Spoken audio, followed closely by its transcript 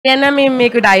Nanna,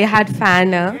 మీకు die hard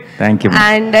fan. Thank you.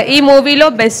 And ఈ మూవీలో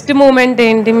బెస్ట్ మూమెంట్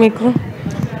ఏంటి మీకు?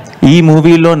 ఈ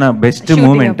మూవీలో నా బెస్ట్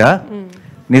మూమెంటా,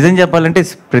 నిజం చెప్పాలంటే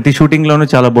ప్రతి షూటింగ్లోనూ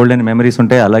చాలా బోల్డ్ అయిన మెమరీస్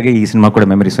ఉంటాయి, అలాగే ఈ సినిమా కూడా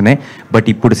మెమరీస్ ఉన్నాయి. బట్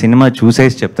ఇప్పుడు సినిమా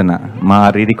చూసేసి చెప్తున్నా, మా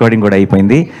రీ రికార్డింగ్ కూడా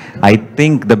అయిపోయింది. I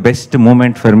think the best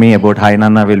moment for me about hi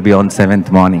నాన్న will be on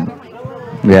 7th morning.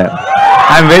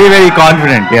 I'm very very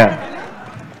confident.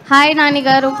 Hi Nani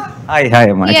గారు. హాయ్ హాయ్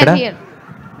అమ్మా. ఇక్కడ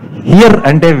హియర్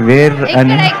అంటే వేర్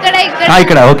అని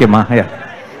ఇక్కడ ఓకే మా.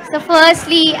 So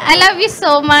firstly I love you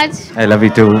so much. I love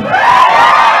you two.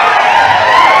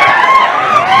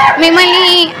 మిమ్మల్ని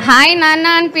hi నాన్న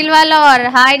అని పిలవాలో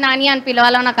హాయ్ నాని అని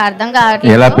పిలవాలో నాకు అర్థం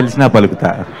కావట్లేదు. ఎలా పిలిచినా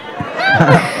పలుకుతా.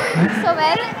 So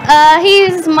well he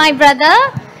is my brother.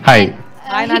 Hi.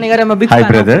 Hi Nani garu, I'm a big Hi,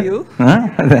 fan brother. of you.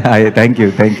 Hi, thank you.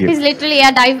 He's literally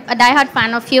a die-hard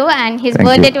fan of you, and his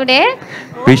birthday today.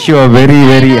 Wish you a very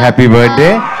very happy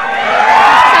birthday.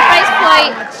 Surprise for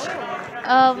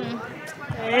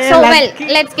so well,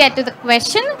 let's get to the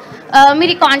question.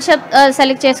 మీరు concept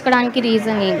select చేసుకోవడానికి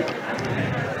reason ఏంటి?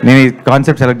 నేను ఈ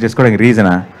concept select చేసుకోవడానికి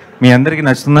రీజనా, మీ అందరికీ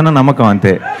నచ్చుతుందన్న నమ్మకం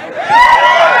అంతే.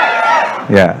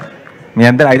 Yeah, మీ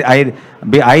అందరు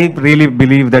ఐ రియలీ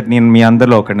బిలీవ్ దట్ నేను మీ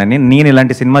అందరిలో ఒకటని. నేను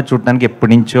ఇలాంటి సినిమా చూడడానికి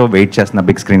ఎప్పటి నుంచో వెయిట్ చేస్తున్నా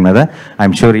బిగ్ స్క్రీన్ మీద.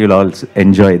 I'm sure you'll all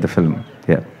enjoy the film.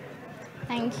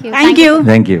 Thank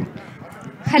you.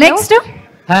 Next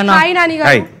hi Nani గారు.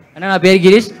 హాయ్ అన్న, నా పేరు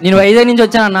గిరీష్, నేను వైజాగ్ నుంచి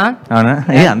వచ్చానన్నా. అవునా?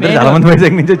 అందరూ చాలా మంది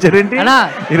వైజాగ్ నుంచి వచ్చారేంటి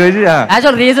ఈరోజు?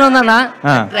 యాక్చువల్ రీజన్ ఉందన్న,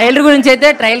 ట్రైలర్ గురించి అయితే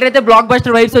ట్రైలర్ అయితే బ్లాక్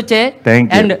బస్టర్ వైబ్స్ వచ్చాయి.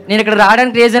 అండ్ నేను ఇక్కడ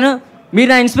రావడానికి రీజన్ మీరు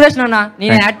నా ఇన్స్పిరేషన్ అన్న.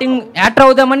 నేను యాక్టర్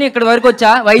అవుదామని ఇక్కడ వరకు వచ్చా,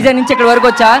 వైజాగ్ నుంచి ఇక్కడ వరకు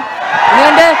వచ్చా.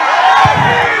 ఎందుకంటే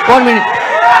 1 minute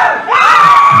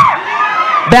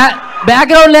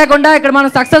బ్యాక్గ్రౌండ్ లేకుండా ఇక్కడ మనం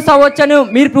సక్సెస్ అవ్వచ్చు అని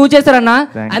మీరు ప్రూవ్ చేశారన్న.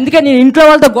 అందుకే నేను ఇంట్లో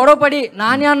వాళ్ళతో గొడవ పడి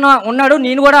నాని అన్న ఉన్నాడు,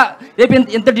 నేను కూడా రేపు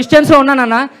ఇంత డిస్టెన్స్ లో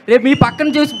ఉన్నానన్న. రేపు మీ పక్కన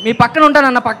చూసి మీ పక్కన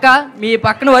ఉంటానన్న, మీ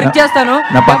పక్కన వర్క్ చేస్తాను.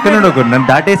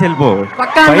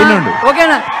 పక్కా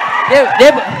ఓకేనా?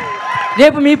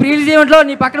 రేపు మీ ప్రీ రిలీజ్ ఈవెంట్ లో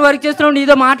నీ పక్కన వర్క్ చేస్తున్నావు,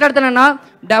 నీతో మాట్లాడతానన్నా.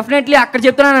 డెఫినెట్లీ అక్కడ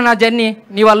చెప్తున్నాను నా జర్నీ,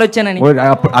 నీ వల్ల వచ్చానని.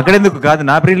 అక్కడ ఎందుకు కాదు,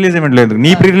 నా ప్రీ రిలీజ్ ఈవెంట్ లేదు,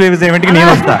 నీ ప్రీ రిలీజ్ ఈవెంట్ కి నేను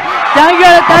వస్తా. థ్యాంక్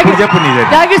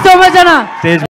యూ సో మచ్ అన్న.